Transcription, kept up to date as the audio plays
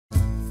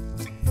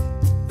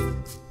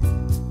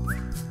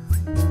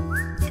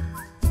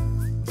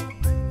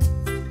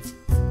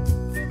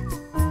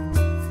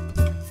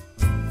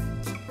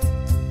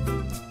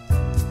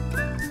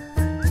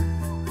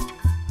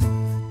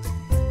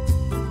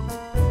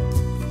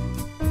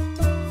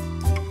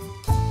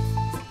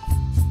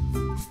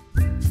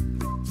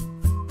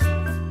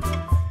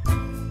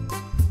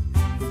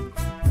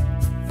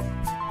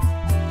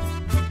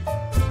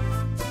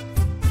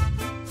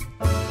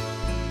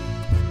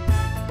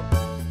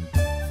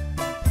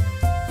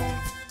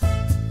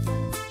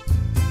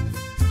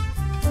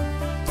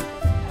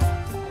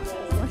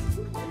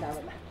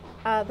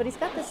But he's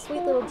got this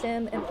sweet little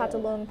gym in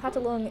Patalung.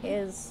 Patalung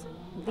is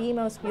the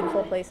most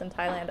beautiful place in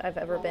Thailand I've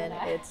ever been.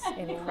 It's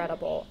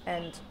incredible.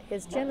 And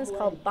his gym is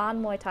called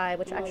Ban Muay Thai,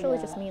 which actually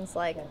just means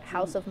like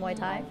House of Muay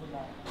Thai.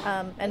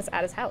 And it's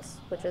at his house,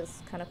 which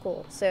is kind of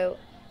cool. So,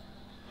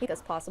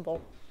 as possible.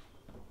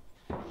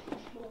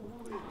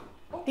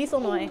 Diesel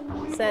Noi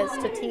says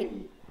to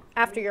teep,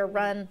 after your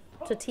run,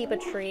 to teep a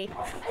tree.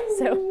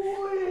 So,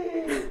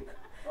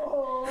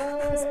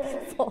 it's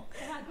beautiful.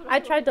 I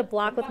tried to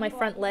block with my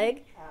front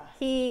leg.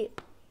 He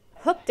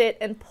hooked it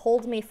and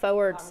pulled me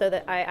forward so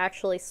that I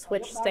actually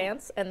switched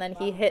stance, and then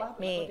he hit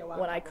me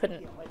when I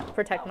couldn't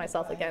protect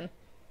myself again.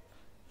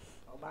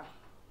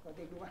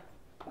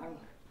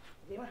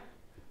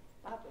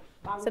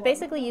 So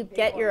basically you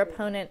get your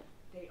opponent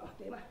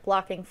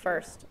blocking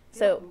first.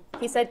 So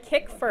he said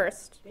kick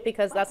first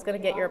because that's going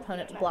to get your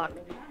opponent to block.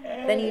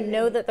 Then you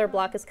know that their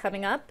block is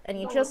coming up, and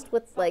you just,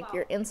 with like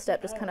your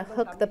instep, just kind of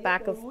hook the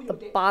back of the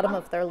bottom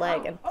of their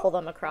leg and pull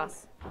them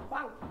across.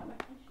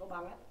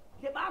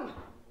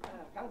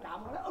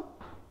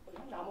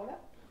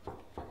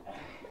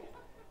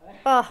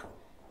 Oh,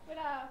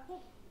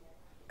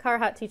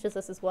 Karhat teaches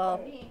us as well.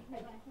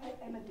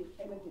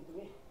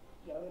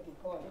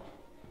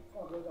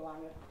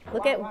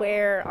 Look at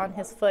where on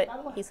his foot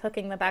he's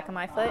hooking the back of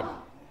my foot.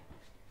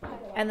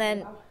 And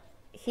then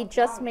he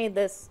just made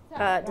this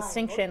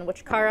distinction,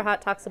 which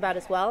Karahat talks about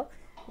as well,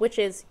 which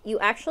is you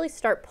actually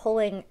start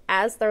pulling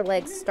as their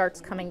leg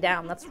starts coming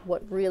down. That's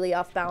what really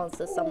off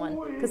balances someone,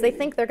 because they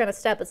think they're going to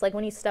step. It's like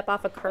when you step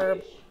off a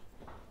curb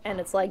and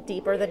it's like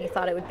deeper than you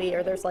thought it would be,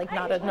 or there's like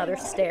not another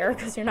stair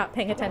because you're not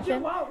paying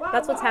attention.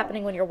 That's what's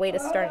happening when your weight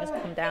is starting to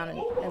come down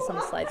and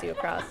someone slides you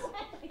across.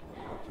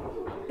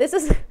 This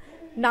is...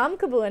 Nam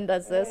Kabuan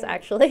does this,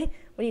 actually,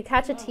 when you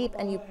catch a teep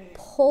and you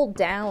pull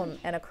down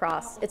and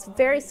across. It's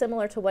very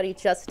similar to what he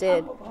just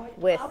did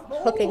with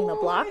hooking the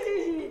block,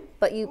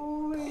 but you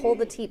pull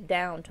the teep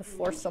down to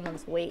force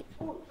someone's weight.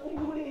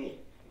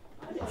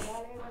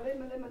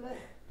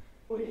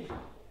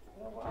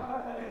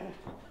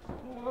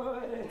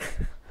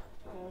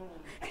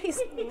 He's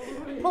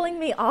pulling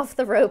me off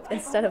the rope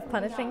instead of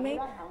punishing me,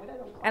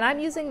 and I'm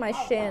using my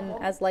shin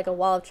as like a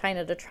wall of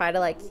China to try to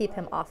like keep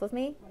him off of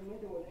me.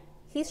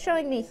 He's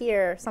showing me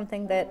here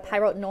something that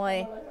Pirot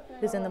Noi,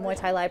 who's in the Muay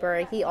Thai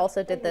Library, he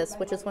also did this,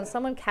 which is when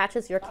someone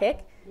catches your kick,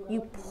 you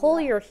pull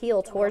your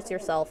heel towards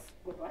yourself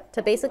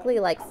to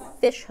basically like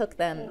fish hook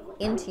them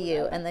into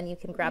you, and then you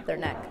can grab their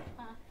neck.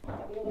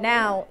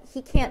 Now,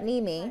 he can't knee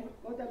me.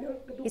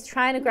 He's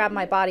trying to grab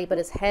my body, but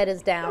his head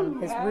is down,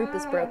 his root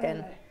is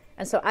broken,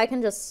 and so I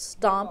can just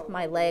stomp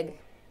my leg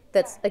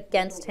that's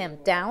against him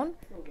down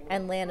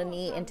and land a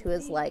knee into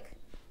his like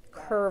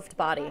curved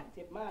body.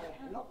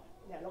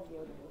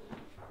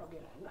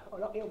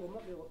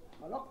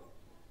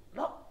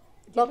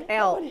 Lock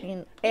L, I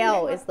mean,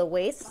 L is the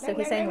waist, so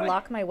he's saying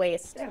lock my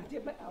waist. And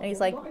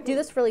he's like, do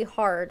this really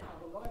hard.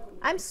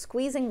 I'm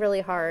squeezing really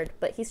hard,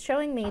 but he's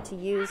showing me to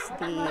use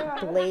the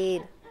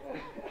blade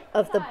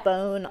of the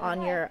bone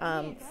on your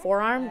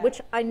forearm, which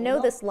I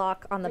know this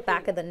lock on the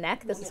back of the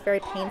neck, this is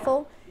very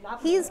painful.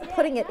 He's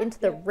putting it into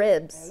the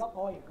ribs.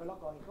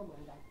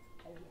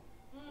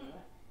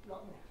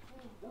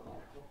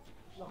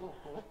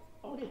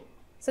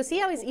 So see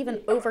how he's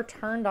even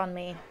overturned on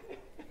me?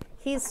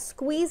 He's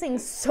squeezing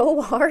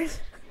so hard.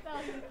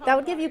 That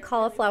would give you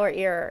cauliflower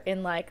ear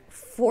in like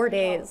 4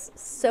 days.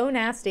 So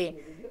nasty.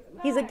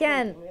 He's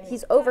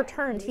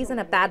overturned. He's in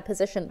a bad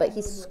position, but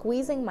he's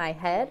squeezing my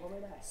head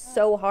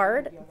so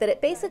hard that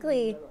it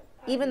basically,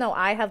 even though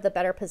I have the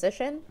better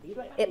position,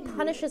 it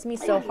punishes me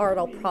so hard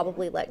I'll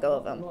probably let go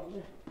of him.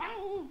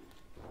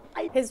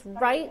 His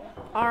right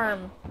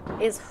arm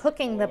is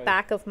hooking the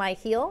back of my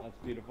heel.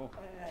 That's beautiful.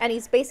 And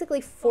he's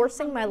basically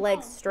forcing my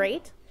legs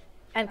straight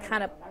and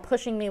kind of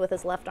pushing me with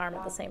his left arm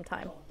at the same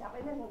time.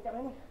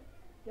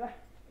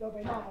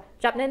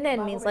 Jap nen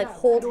nen means like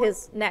hold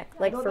his neck,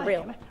 like for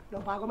real.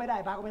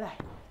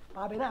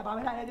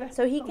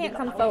 So he can't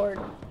come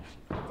forward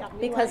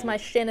because my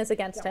shin is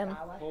against him.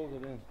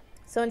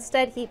 So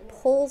instead he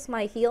pulls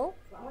my heel,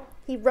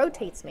 he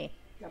rotates me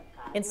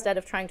instead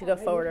of trying to go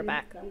forward or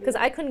back. Because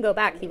I couldn't go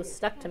back, he was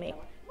stuck to me.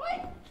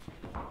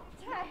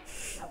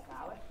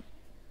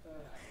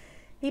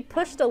 He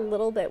pushed a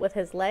little bit with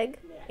his leg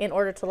in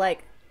order to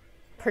like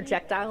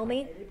projectile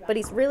me, but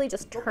he's really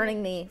just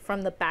turning me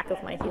from the back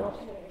of my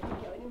heel.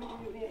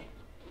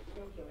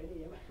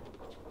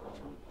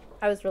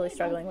 I was really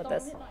struggling with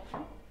this.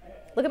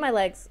 Look at my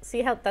legs.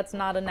 See how that's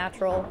not a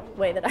natural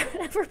way that I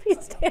would ever be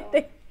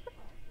standing.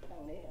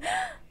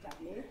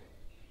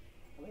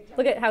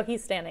 Look at how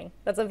he's standing.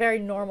 That's a very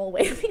normal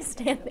way of me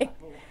standing.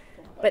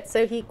 But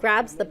so he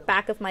grabs the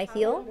back of my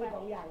heel,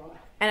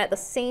 and at the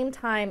same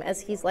time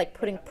as he's like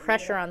putting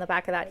pressure on the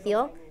back of that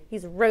heel,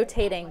 he's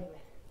rotating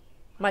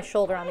my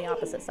shoulder on the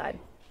opposite side.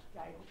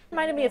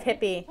 Reminded me of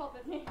Hippie.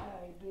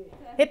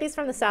 Hippie's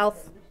from the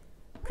south.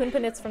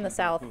 Khunpinit's from the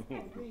south.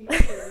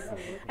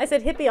 I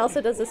said Hippie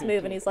also does this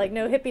move, and he's like,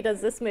 no, Hippie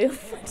does this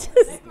move.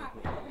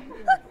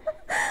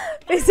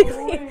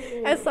 Basically,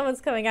 as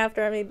someone's coming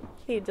after him,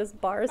 he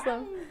just bars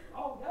them.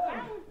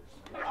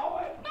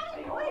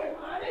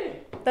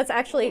 That's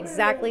actually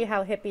exactly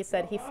how Hippie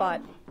said he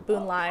fought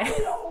Boon Lai.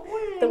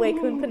 The way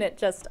Khunpinit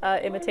just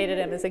imitated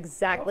him is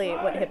exactly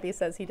what Hippie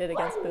says he did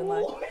against Boon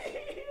Lai.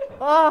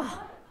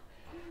 Oh!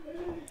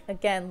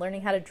 Again,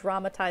 learning how to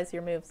dramatize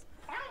your moves.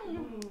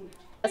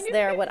 That's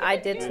there what I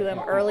did to him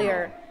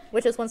earlier,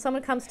 which is when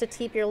someone comes to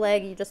teep your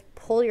leg, you just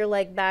pull your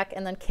leg back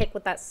and then kick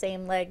with that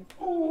same leg.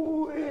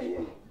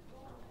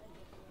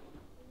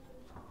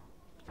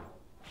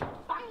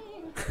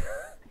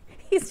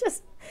 He's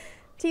just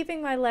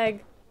teeping my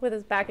leg with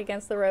his back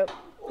against the rope.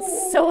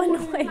 It's so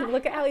annoying.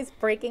 Look at how he's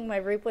breaking my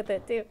rope with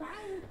it, too.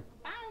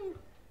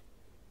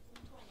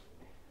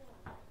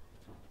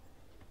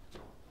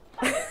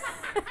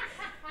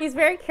 He's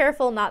very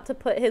careful not to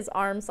put his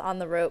arms on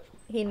the rope.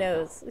 He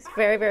knows. He's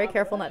very, very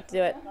careful not to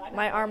do it.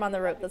 My arm on the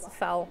rope, that's a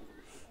foul.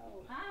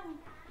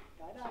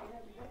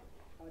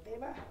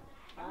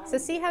 So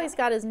see how he's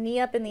got his knee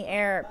up in the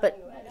air,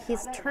 but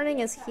he's turning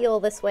his heel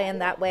this way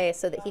and that way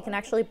so that he can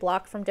actually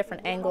block from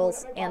different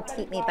angles and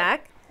teep me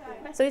back.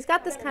 So he's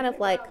got this kind of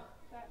like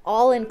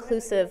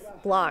all-inclusive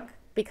block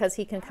because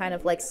he can kind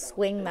of like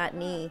swing that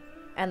knee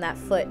and that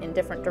foot in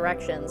different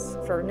directions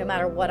for no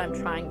matter what I'm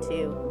trying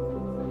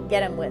to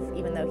get him with,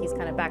 even though he's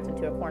kind of backed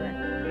into a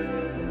corner.